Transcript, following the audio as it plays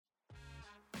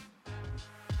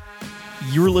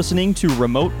You're listening to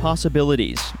Remote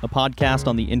Possibilities, a podcast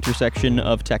on the intersection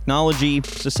of technology,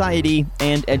 society,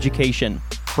 and education,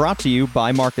 brought to you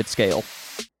by MarketScale.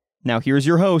 Now here's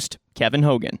your host, Kevin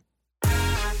Hogan.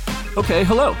 Okay,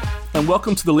 hello, and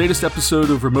welcome to the latest episode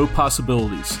of Remote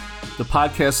Possibilities, the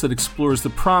podcast that explores the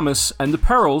promise and the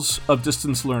perils of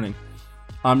distance learning.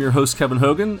 I'm your host, Kevin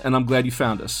Hogan, and I'm glad you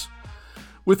found us.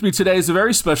 With me today is a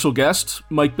very special guest,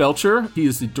 Mike Belcher. He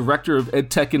is the Director of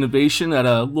EdTech Innovation at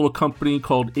a little company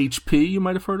called HP you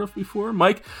might have heard of before.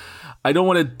 Mike, I don't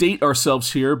want to date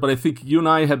ourselves here, but I think you and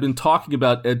I have been talking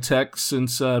about EdTech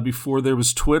since before there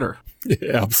was Twitter.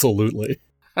 Yeah, absolutely.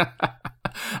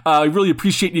 I really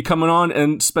appreciate you coming on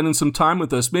and spending some time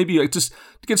with us. Maybe just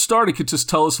to get started, could just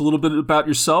tell us a little bit about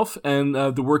yourself and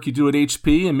the work you do at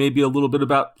HP, and maybe a little bit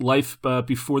about life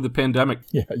before the pandemic.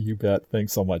 Yeah, you bet.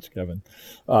 Thanks so much, Kevin.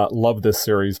 Love this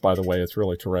series, by the way. It's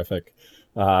really terrific.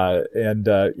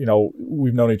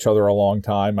 We've known each other a long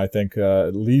time. I think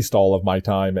at least all of my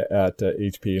time at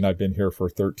HP, and I've been here for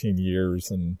 13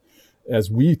 years. And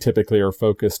as we typically are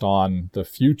focused on the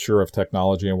future of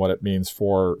technology and what it means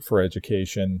for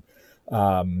education,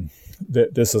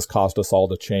 this has caused us all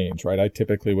to change, right? I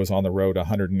typically was on the road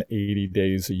 180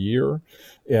 days a year,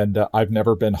 and I've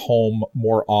never been home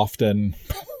more often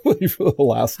for the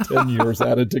last 10 years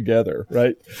added together,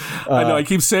 right? I know. I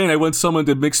keep saying I want someone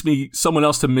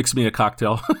else to mix me a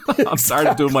cocktail. I'm tired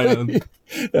of doing my own.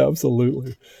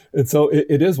 Absolutely. And so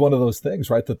it is one of those things,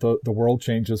 right, that the world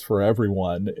changes for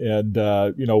everyone. And,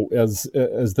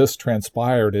 as this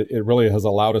transpired, it really has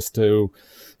allowed us to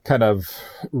kind of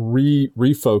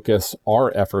refocus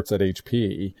our efforts at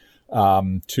HP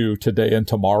to today and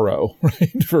tomorrow,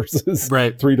 right? Versus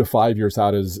 3 to 5 years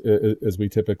out as we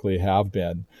typically have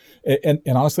been. And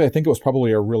honestly, I think it was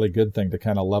probably a really good thing to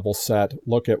kind of level set,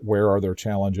 look at where are their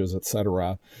challenges, et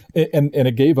cetera. And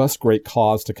it gave us great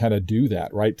cause to kind of do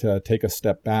that, right? To take a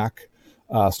step back,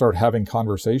 start having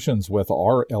conversations with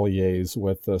our LEAs,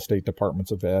 with the state departments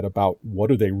of ed about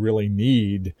what do they really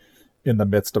need in the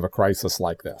midst of a crisis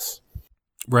like this.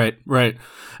 Right.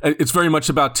 It's very much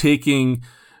about taking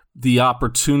the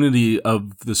opportunity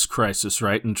of this crisis,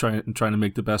 right, and trying to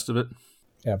make the best of it.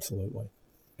 Absolutely.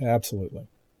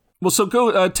 Well, so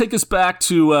go take us back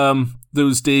to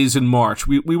those days in March.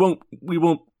 We won't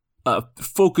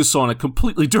focus on it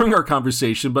completely during our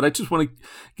conversation, but I just want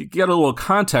to get a little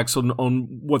context on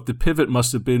what the pivot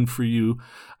must have been for you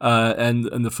and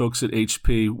the folks at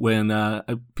HP when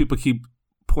people keep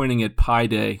pointing at Pi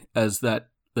Day as that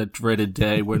dreaded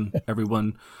day when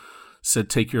everyone said,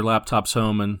 take your laptops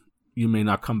home and you may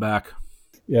not come back.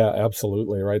 Yeah,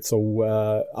 absolutely. Right.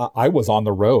 So I was on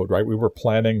the road, right? We were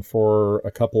planning for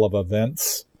a couple of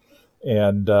events.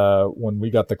 And when we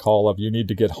got the call of you need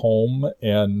to get home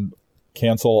and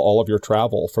cancel all of your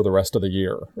travel for the rest of the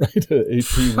year, right? At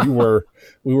HP,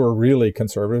 we were really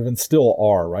conservative and still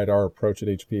are, right? Our approach at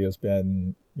HP has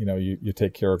been, you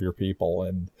take care of your people.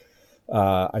 And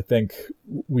I think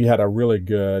we had a really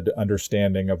good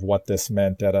understanding of what this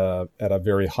meant at a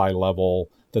very high level,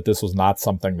 that this was not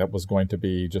something that was going to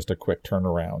be just a quick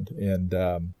turnaround.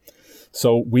 And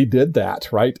so we did that,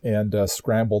 right? And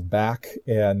scrambled back.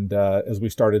 And as we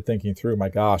started thinking through, my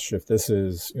gosh, if this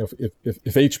is, if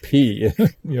HP,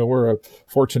 we're a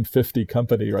Fortune 50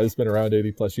 company, right? It's been around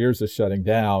 80 plus years, is shutting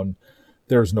down.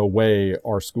 There's no way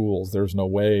our schools, there's no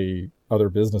way other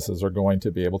businesses are going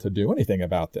to be able to do anything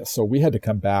about this. So we had to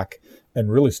come back and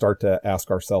really start to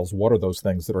ask ourselves, what are those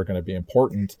things that are going to be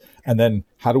important? And then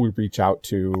how do we reach out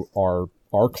to our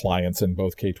clients in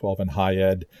both K-12 and high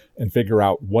ed and figure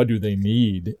out what do they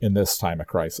need in this time of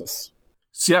crisis?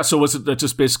 Yeah. So was it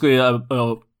just basically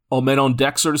all men on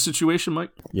deck sort of situation,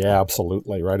 Mike? Yeah,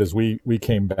 absolutely. Right. As we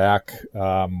came back,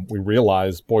 we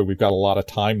realized, boy, we've got a lot of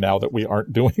time now that we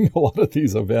aren't doing a lot of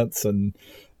these events and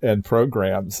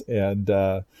programs, and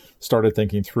started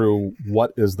thinking through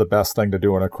what is the best thing to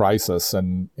do in a crisis.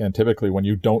 And typically when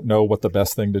you don't know what the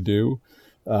best thing to do,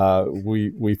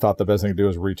 we thought the best thing to do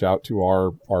is reach out to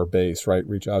our base, right?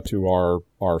 Reach out to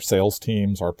our sales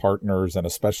teams, our partners, and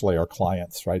especially our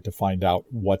clients, right? To find out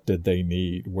what did they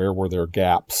need, where were their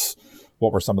gaps,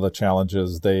 what were some of the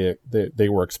challenges they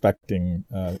were expecting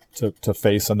to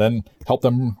face, and then help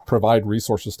them provide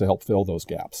resources to help fill those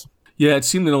gaps. Yeah, it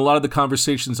seemed in a lot of the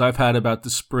conversations I've had about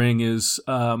the spring is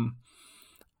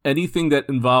anything that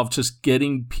involved just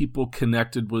getting people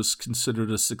connected was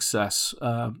considered a success.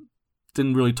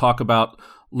 Didn't really talk about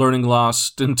learning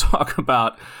loss, didn't talk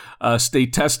about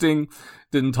state testing,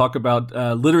 didn't talk about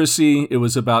literacy. It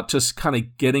was about just kind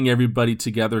of getting everybody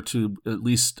together to at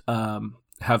least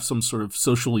have some sort of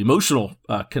social emotional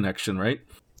connection, right?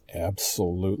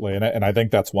 Absolutely. And I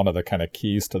think that's one of the kind of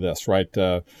keys to this, right?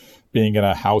 Being in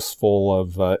a house full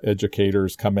of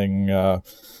educators coming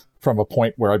from a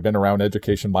point where I've been around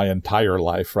education my entire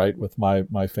life, right, with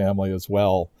my family as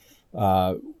well.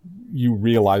 You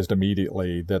realized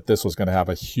immediately that this was going to have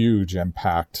a huge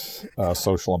impact,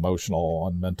 social, emotional,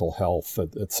 on mental health,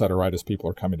 et cetera, right, as people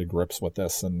are coming to grips with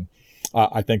this. And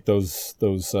I think those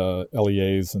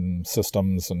LEAs and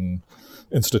systems and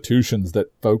institutions that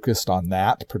focused on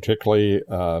that, particularly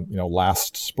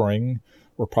last spring,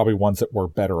 were probably ones that were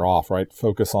better off, right?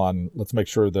 Focus on, let's make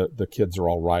sure that the kids are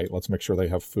all right. Let's make sure they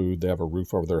have food, they have a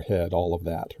roof over their head, all of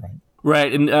that, right?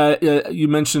 Right. And you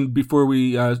mentioned before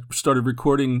we started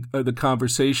recording the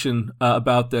conversation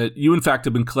about that you, in fact,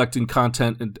 have been collecting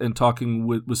content and talking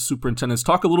with superintendents.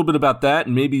 Talk a little bit about that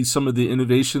and maybe some of the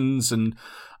innovations and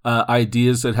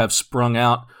ideas that have sprung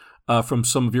out from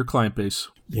some of your client base.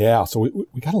 Yeah. So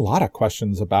we got a lot of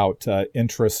questions about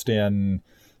interest in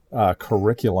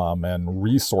curriculum and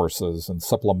resources and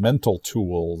supplemental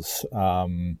tools.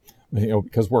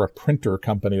 Because we're a printer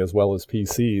company as well as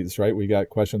PCs, right? We got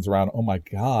questions around, oh my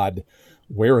God,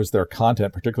 where is their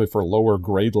content, particularly for lower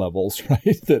grade levels,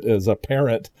 right? That as a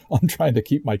parent, I'm trying to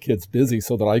keep my kids busy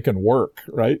so that I can work,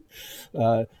 right?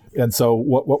 And so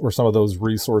what were some of those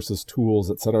resources,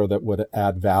 tools, et cetera, that would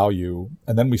add value?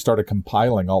 And then we started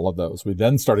compiling all of those. We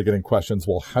then started getting questions,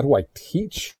 well, how do I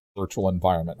teach virtual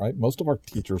environment, right? Most of our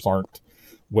teachers aren't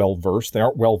well-versed. They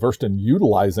aren't well-versed in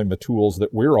utilizing the tools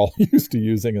that we're all used to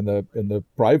using in the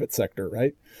private sector,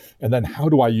 right? And then how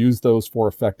do I use those for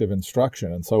effective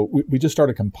instruction? And so we just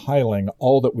started compiling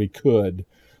all that we could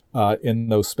in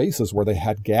those spaces where they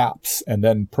had gaps, and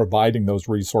then providing those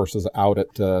resources out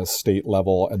at state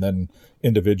level and then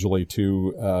individually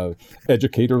to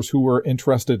educators who were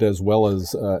interested, as well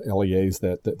as LEAs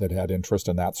that had interest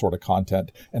in that sort of content,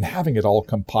 and having it all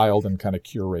compiled and kind of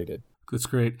curated. That's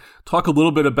great. Talk a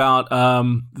little bit about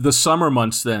the summer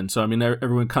months then. So, I mean,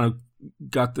 everyone kind of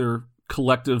got their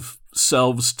collective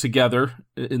selves together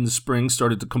in the spring,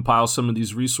 started to compile some of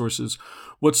these resources.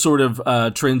 What sort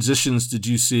of transitions did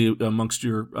you see amongst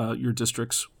your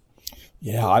districts?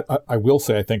 Yeah, I will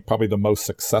say I think probably the most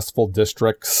successful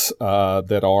districts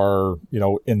that are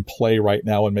in play right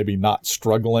now and maybe not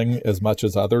struggling as much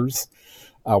as others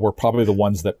were probably the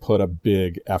ones that put a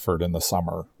big effort in the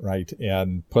summer, right?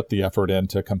 And put the effort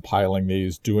into compiling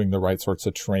these, doing the right sorts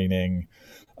of training.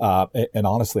 And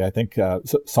honestly, I think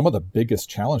some of the biggest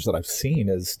challenge that I've seen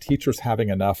is teachers having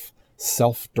enough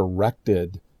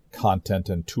self-directed content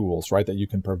and tools, right, that you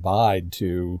can provide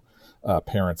to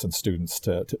parents and students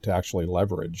to actually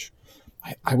leverage.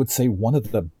 I would say one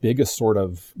of the biggest sort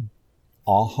of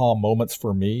aha moments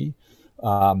for me,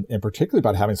 and particularly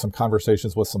about having some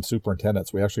conversations with some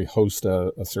superintendents. We actually host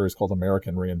a series called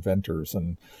American Reinventors,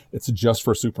 and it's just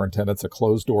for superintendents, a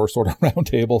closed door sort of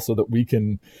roundtable so that we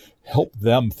can help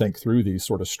them think through these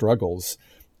sort of struggles.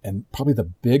 And probably the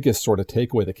biggest sort of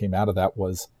takeaway that came out of that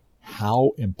was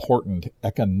how important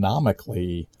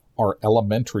economically our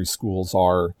elementary schools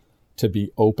are to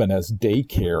be open as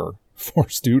daycare for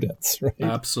students, right?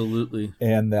 Absolutely.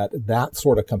 And that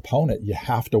sort of component you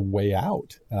have to weigh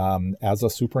out as a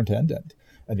superintendent,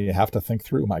 and you have to think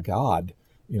through, my God,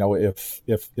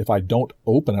 if I don't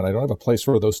open it, I don't have a place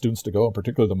for those students to go, and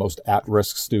particularly the most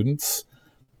at-risk students,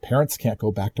 parents can't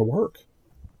go back to work.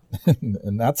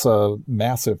 And that's a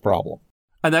massive problem.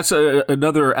 And that's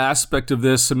another aspect of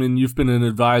this. I mean, you've been an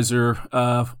advisor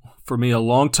for me a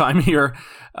long time here.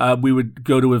 We would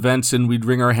go to events and we'd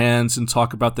wring our hands and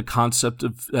talk about the concept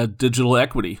of digital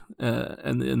equity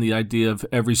and the idea of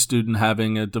every student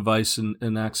having a device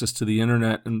and access to the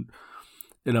internet. And,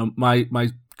 my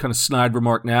kind of snide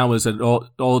remark now is that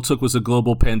all it took was a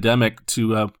global pandemic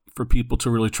for people to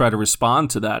really try to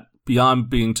respond to that beyond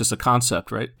being just a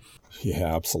concept, right?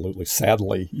 Yeah, absolutely.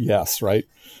 Sadly, yes, right?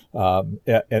 And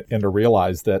to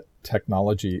realize that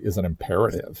technology is an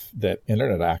imperative, that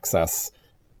internet access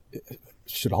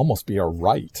should almost be a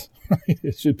right, right?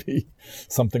 It should be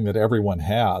something that everyone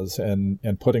has. And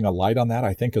putting a light on that,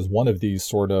 I think, is one of these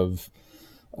sort of,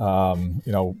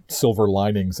 silver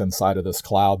linings inside of this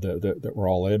cloud that we're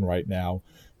all in right now,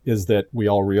 is that we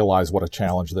all realize what a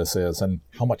challenge this is and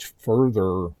how much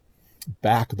further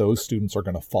back those students are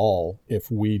going to fall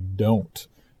if we don't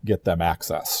get them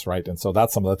access, right? And so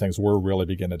that's some of the things we're really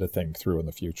beginning to think through in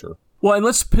the future. Well, and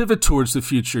let's pivot towards the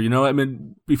future. I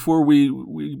mean, before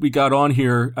we got on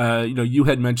here, you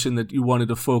had mentioned that you wanted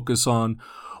to focus on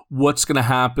what's going to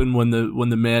happen when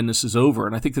the madness is over,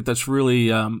 and I think that that's really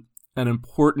an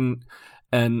important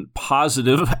and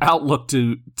positive outlook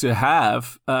to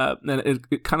have. And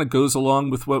it kind of goes along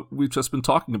with what we've just been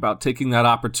talking about, taking that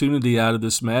opportunity out of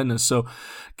this madness. So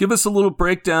give us a little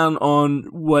breakdown on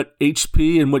what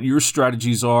HP and what your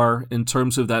strategies are in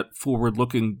terms of that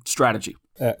forward-looking strategy.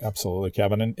 Absolutely,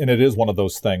 Kevin. And it is one of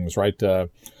those things, right?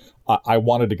 I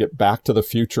wanted to get back to the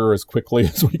future as quickly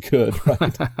as we could,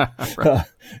 right? Right.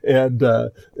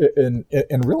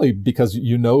 And really, because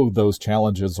those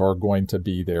challenges are going to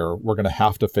be there. We're going to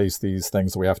have to face these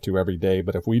things we have to every day.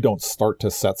 But if we don't start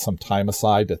to set some time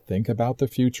aside to think about the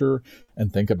future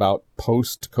and think about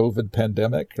post-COVID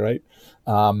pandemic, right?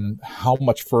 How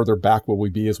much further back will we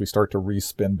be as we start to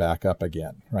respin back up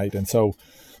again, right? And so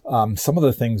some of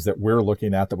the things that we're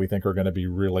looking at that we think are going to be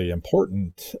really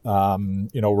important,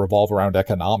 revolve around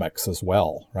economics as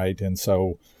well, right? And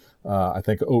so I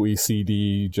think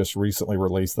OECD just recently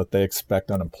released that they expect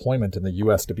unemployment in the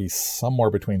U.S. to be somewhere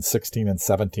between 16 and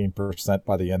 17%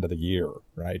 by the end of the year,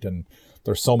 right? And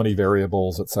there's so many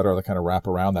variables, et cetera, that kind of wrap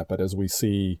around that. But as we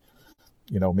see,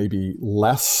 maybe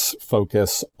less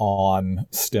focus on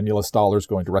stimulus dollars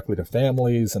going directly to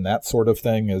families and that sort of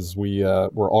thing, as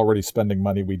we're already spending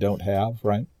money we don't have,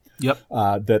 right? Yep.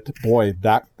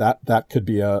 That could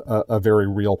be a very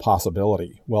real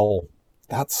possibility. Well,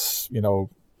 that's,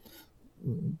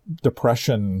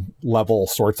 depression level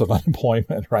sorts of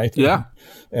unemployment, right? Yeah.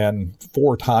 And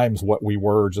 4 times what we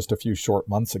were just a few short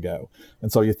months ago.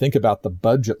 And so you think about the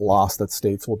budget loss that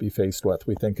states will be faced with.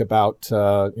 We think about,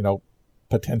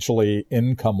 potentially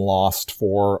income lost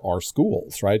for our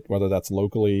schools, right? Whether that's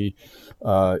locally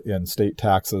in state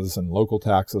taxes and local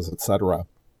taxes, et cetera.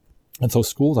 And so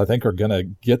schools, I think, are going to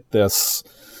get this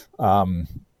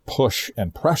push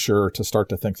and pressure to start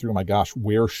to think through, my gosh,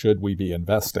 where should we be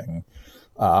investing?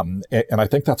 And I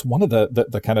think that's one of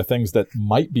the kind of things that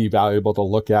might be valuable to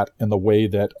look at in the way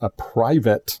that a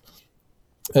private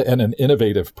and an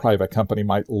innovative private company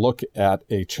might look at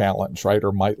a challenge, right?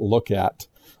 Or might look at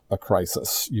a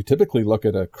crisis. You typically look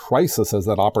at a crisis as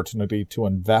that opportunity to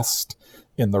invest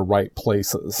in the right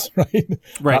places, right?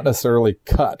 Not necessarily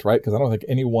cut, right? Because I don't think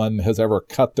anyone has ever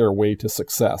cut their way to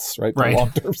success, right? To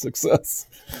long-term success.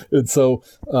 And so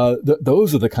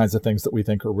those are the kinds of things that we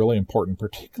think are really important,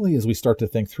 particularly as we start to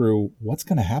think through what's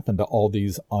going to happen to all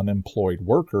these unemployed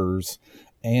workers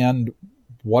and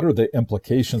what are the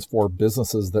implications for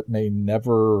businesses that may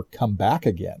never come back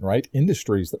again, right?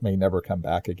 Industries that may never come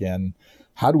back again.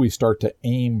 How do we start to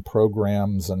aim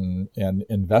programs and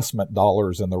investment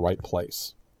dollars in the right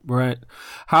place? Right.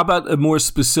 How about more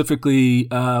specifically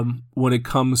when it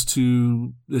comes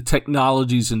to the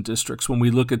technologies in districts? When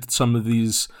we look at some of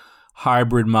these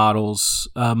hybrid models,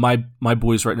 my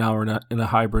boys right now are in a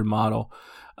hybrid model.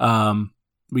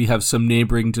 We have some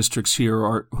neighboring districts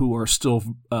here who are still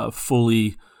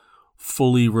fully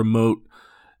remote.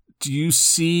 Do you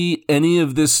see any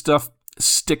of this stuff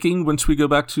sticking once we go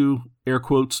back to air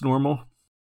quotes normal?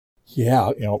 Yeah,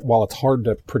 while it's hard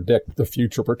to predict the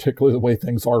future, particularly the way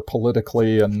things are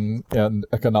politically and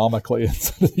economically in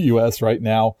the U.S. right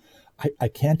now, I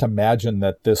can't imagine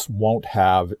that this won't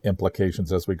have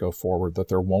implications as we go forward, that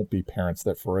there won't be parents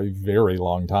that for a very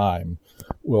long time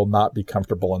will not be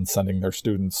comfortable in sending their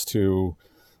students to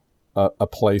a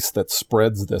place that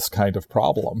spreads this kind of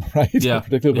problem, right? Yeah.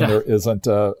 Particularly when there isn't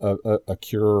a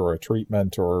cure or a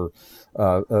treatment or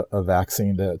a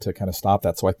vaccine to kind of stop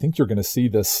that. So I think you're going to see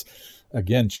this,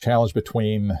 again, challenge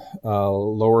between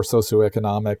lower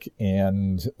socioeconomic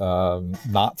and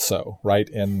not so, right?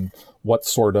 And what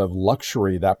sort of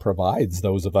luxury that provides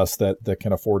those of us that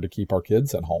can afford to keep our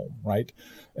kids at home, right?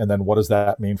 And then what does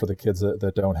that mean for the kids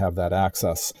that don't have that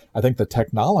access? I think the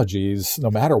technologies,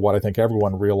 no matter what, I think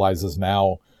everyone realizes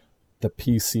now the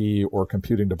PC or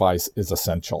computing device is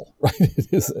essential, right? It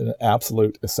is an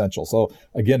absolute essential. So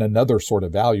again, another sort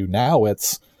of value. Now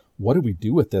it's, what do we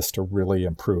do with this to really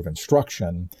improve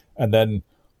instruction? And then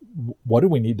what do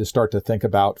we need to start to think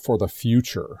about for the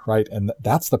future, right? And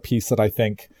that's the piece that I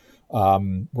think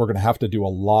we're going to have to do a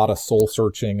lot of soul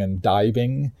searching and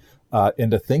diving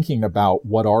into thinking about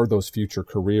what are those future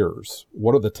careers?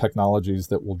 What are the technologies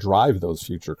that will drive those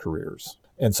future careers?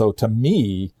 And so to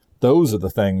me, those are the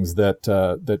things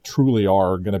that truly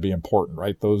are going to be important,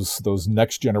 right? Those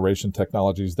next generation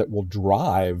technologies that will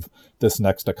drive this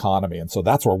next economy. And so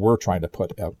that's where we're trying to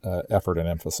put effort and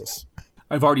emphasis.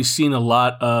 I've already seen a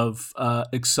lot of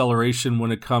acceleration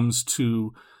when it comes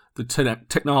to the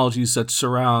technologies that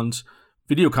surround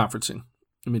video conferencing.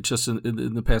 I mean, just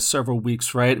in the past several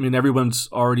weeks, right? I mean, everyone's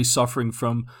already suffering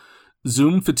from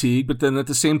Zoom fatigue, but then at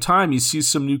the same time, you see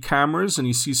some new cameras and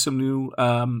you see some new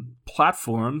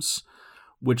platforms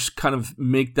which kind of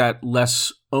make that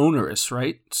less onerous,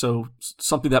 right? So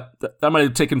something that might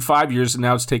have taken 5 years and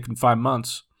now it's taken 5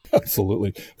 months.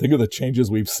 Absolutely. Think of the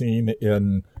changes we've seen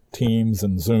in Teams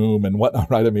and Zoom and whatnot,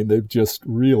 right? I mean, they've just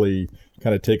really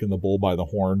kind of taken the bull by the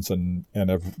horns and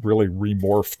have really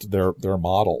remorphed their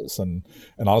models and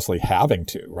honestly having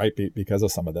to, right? Because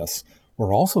of some of this.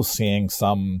 We're also seeing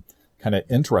some kind of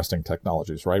interesting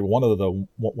technologies, right? One of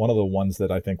the ones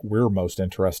that I think we're most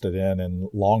interested in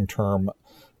long-term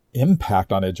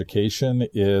impact on education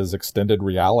is extended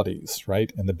realities,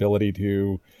 right? And the ability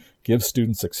to give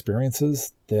students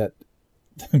experiences that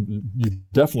you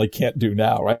definitely can't do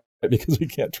now, right? Because we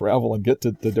can't travel and get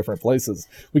to different places.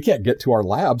 We can't get to our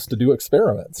labs to do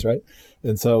experiments, right?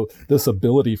 And so this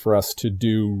ability for us to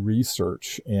do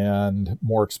research and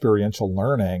more experiential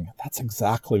learning, that's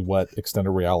exactly what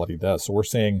extended reality does. So we're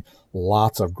seeing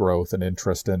lots of growth and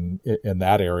interest in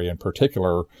that area in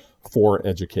particular for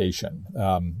education.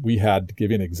 We had, to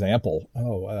give you an example,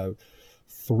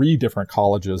 3 different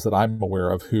colleges that I'm aware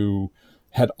of who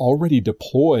had already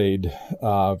deployed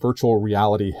virtual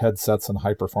reality headsets and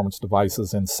high-performance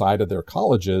devices inside of their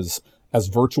colleges as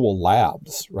virtual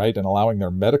labs, right? And allowing their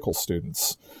medical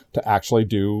students to actually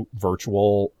do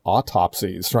virtual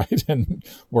autopsies, right? And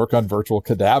work on virtual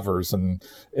cadavers and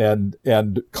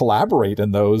collaborate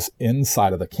in those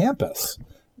inside of the campus.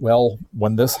 Well,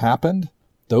 when this happened,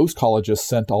 those colleges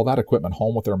sent all that equipment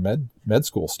home with their med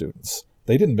school students.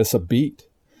 They didn't miss a beat.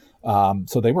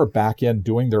 So they were back in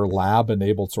doing their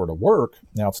lab-enabled sort of work.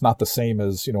 Now, it's not the same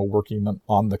as, working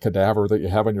on the cadaver that you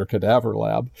have in your cadaver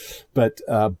lab. But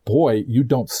boy, you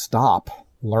don't stop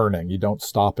learning. You don't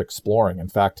stop exploring. In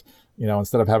fact,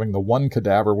 instead of having the one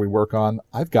cadaver we work on,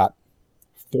 I've got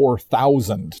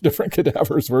 4,000 different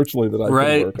cadavers virtually that I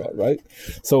can work on, right?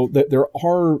 So there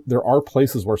are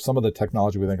places where some of the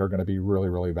technology we think are going to be really,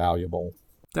 really valuable.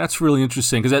 That's really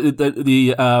interesting because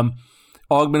the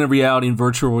augmented reality and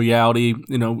virtual reality,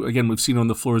 again, we've seen on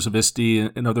the floors of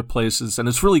ISTE and other places, and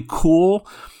it's really cool.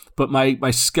 But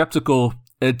my skeptical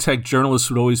EdTech journalists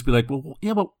would always be like, well,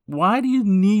 yeah, but why do you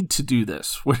need to do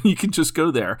this when you can just go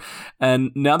there?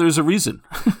 And now there's a reason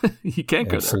you can't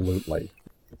go there.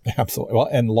 Absolutely. Well,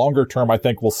 and longer term, I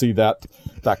think we'll see that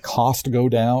cost go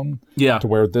down to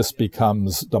where this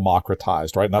becomes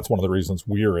democratized, right? And that's one of the reasons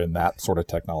we're in that sort of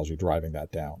technology driving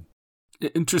that down.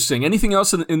 Interesting. Anything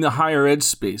else in the higher ed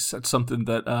space? That's something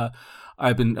that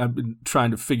I've been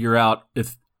trying to figure out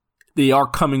if they are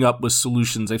coming up with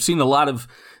solutions. I've seen a lot of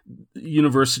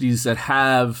universities that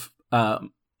have their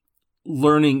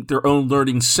own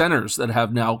learning centers that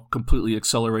have now completely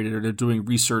accelerated or they're doing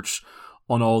research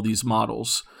on all these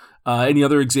models. Any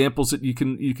other examples that you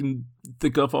can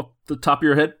think of off the top of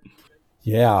your head?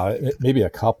 Yeah, maybe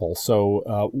a couple.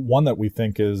 So one that we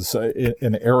think is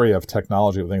an area of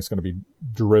technology we think is going to be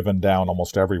driven down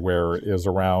almost everywhere is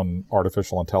around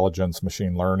artificial intelligence,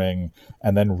 machine learning,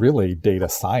 and then really data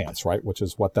science, right? Which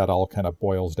is what that all kind of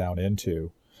boils down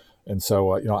into. And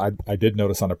so, I did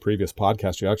notice on a previous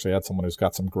podcast, you actually had someone who's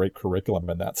got some great curriculum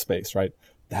in that space, right?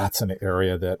 That's an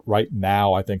area that right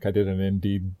now, I think I did an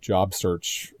Indeed job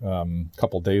search a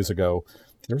couple days ago.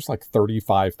 There's like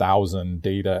 35,000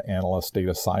 data analysts,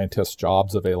 data scientists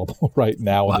jobs available right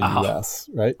now in the U.S.,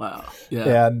 right? Wow.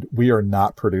 Yeah. And we are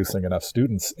not producing enough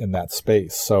students in that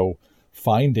space. So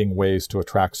finding ways to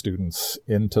attract students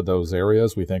into those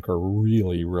areas we think are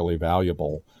really, really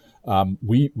valuable.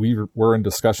 We're in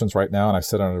discussions right now, and I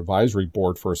sit on an advisory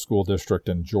board for a school district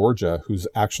in Georgia who's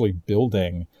actually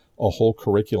building a whole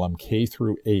curriculum K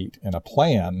through 8 in a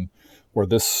plan where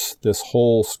this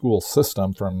whole school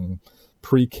system from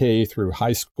pre-K through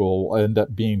high school will end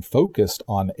up being focused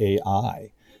on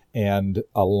AI and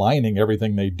aligning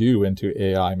everything they do into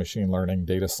AI, machine learning,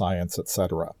 data science, et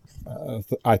cetera.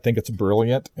 I think it's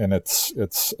brilliant, and it's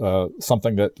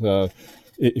something that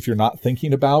if you're not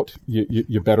thinking about,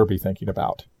 you better be thinking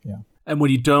about. Yeah. And when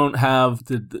you don't have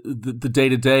the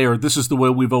day-to-day, or this is the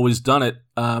way we've always done it,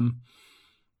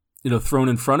 thrown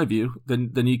in front of you,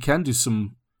 then you can do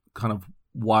some kind of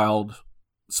wild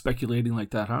speculating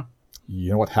like that, huh?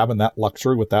 You know what having that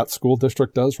luxury with that school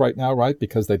district does right now, right?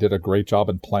 Because they did a great job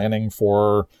in planning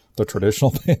for the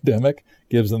traditional pandemic,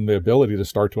 gives them the ability to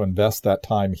start to invest that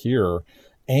time here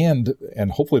and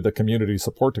hopefully the community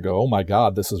support to go, oh my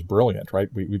God, this is brilliant, right?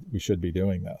 We should be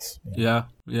doing this. Yeah.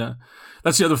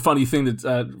 That's the other funny thing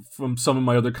that from some of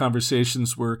my other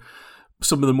conversations where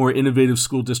some of the more innovative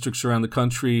school districts around the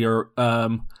country are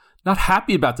not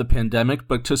happy about the pandemic,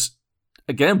 but just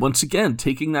once again,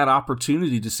 taking that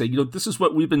opportunity to say, this is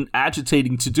what we've been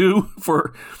agitating to do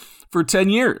for 10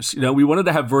 years. We wanted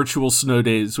to have virtual snow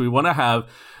days. We want to have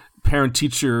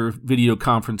parent-teacher video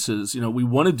conferences. We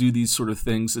want to do these sort of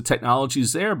things. The technology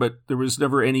is there, but there was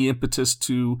never any impetus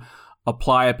to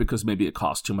apply it because maybe it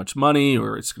costs too much money,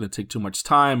 or it's going to take too much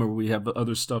time, or we have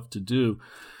other stuff to do.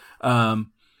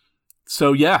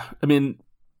 So yeah,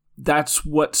 that's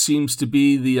what seems to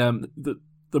be the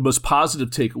most positive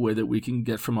takeaway that we can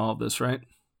get from all of this, right?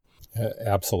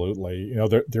 Absolutely.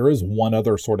 There is one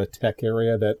other sort of tech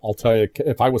area that I'll tell you,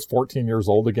 if I was 14 years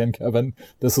old again, Kevin,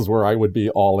 this is where I would be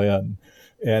all in.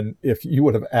 And if you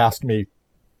would have asked me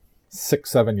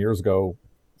 6-7 years ago,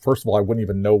 first of all, I wouldn't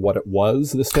even know what it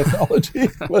was, this technology,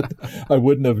 but I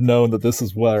wouldn't have known that this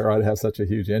is where I'd have such a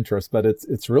huge interest. But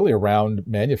it's really around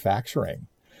manufacturing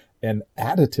and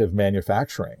additive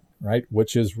manufacturing, right?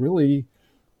 Which is really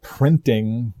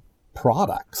printing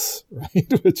products,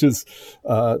 right? Which is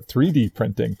 3D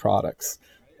printing products.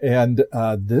 And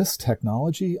this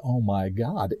technology, oh my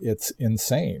God, it's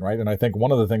insane, right? And I think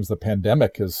one of the things the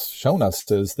pandemic has shown us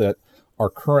is that our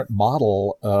current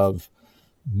model of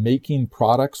making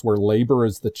products where labor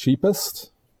is the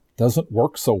cheapest doesn't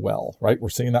work so well, right? We're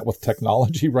seeing that with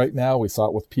technology right now. We saw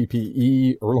it with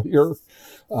PPE earlier.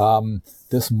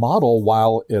 This model,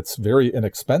 while it's very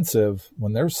inexpensive,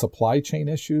 when there's supply chain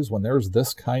issues, when there's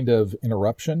this kind of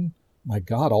interruption, my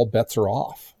God, all bets are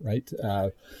off, right?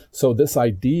 So this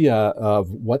idea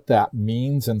of what that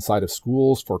means inside of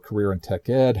schools for career and tech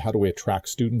ed, how do we attract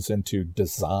students into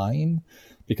design?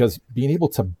 Because being able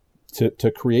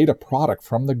to create a product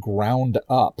from the ground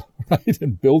up, right,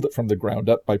 and build it from the ground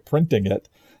up by printing it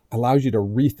allows you to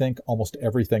rethink almost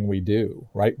everything we do,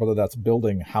 right? Whether that's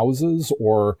building houses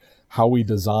or how we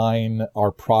design our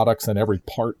products and every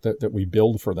part that we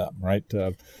build for them, right?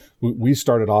 We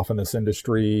started off in this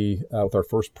industry with our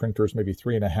first printers maybe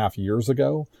 3.5 years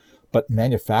ago, but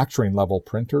manufacturing level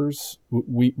printers,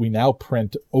 we now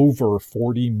print over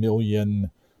 40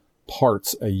 million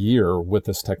parts a year with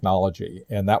this technology,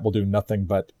 and that will do nothing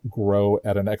but grow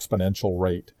at an exponential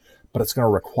rate. But it's going to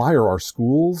require our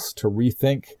schools to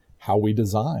rethink how we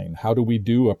design. How do we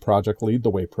do a Project Lead the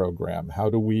Way program? How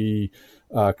do we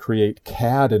create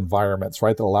CAD environments,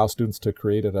 right, that allow students to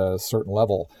create at a certain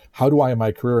level? How do I, in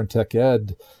my career in tech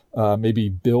ed, maybe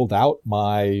build out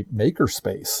my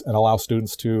makerspace and allow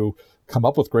students to come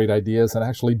up with great ideas and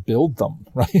actually build them,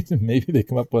 right? And maybe they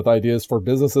come up with ideas for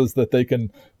businesses that they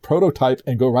can prototype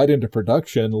and go right into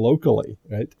production locally,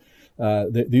 right?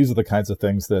 These are the kinds of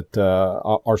things that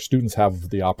our students have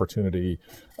the opportunity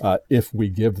if we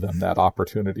give them that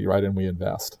opportunity, right? And we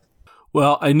invest.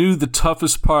 Well, I knew the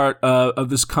toughest part of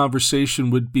this conversation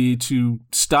would be to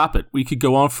stop it. We could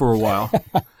go on for a while.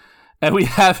 And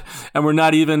we're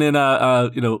not even in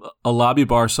a lobby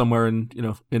bar somewhere in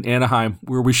Anaheim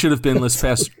where we should have been this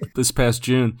past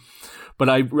June. But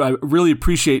I really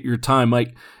appreciate your time,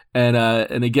 Mike.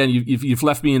 And again, you've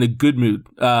left me in a good mood.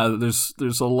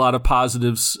 There's a lot of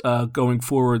positives going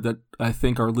forward that I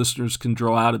think our listeners can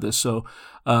draw out of this. So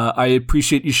I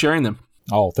appreciate you sharing them.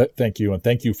 Oh, thank you, and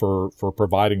thank you for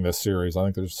providing this series. I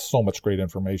think there's so much great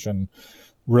information.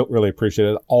 Really appreciate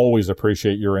it. Always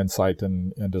appreciate your insight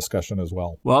and discussion as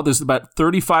well. Well, there's about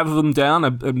 35 of them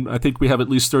down. I think we have at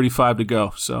least 35 to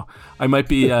go. So I might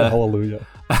be hallelujah.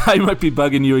 I might be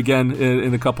bugging you again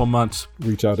in a couple months.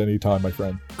 Reach out anytime, my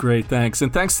friend. Great, thanks.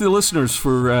 And thanks to the listeners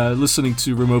for listening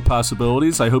to Remote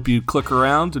Possibilities. I hope you click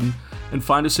around and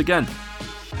find us again.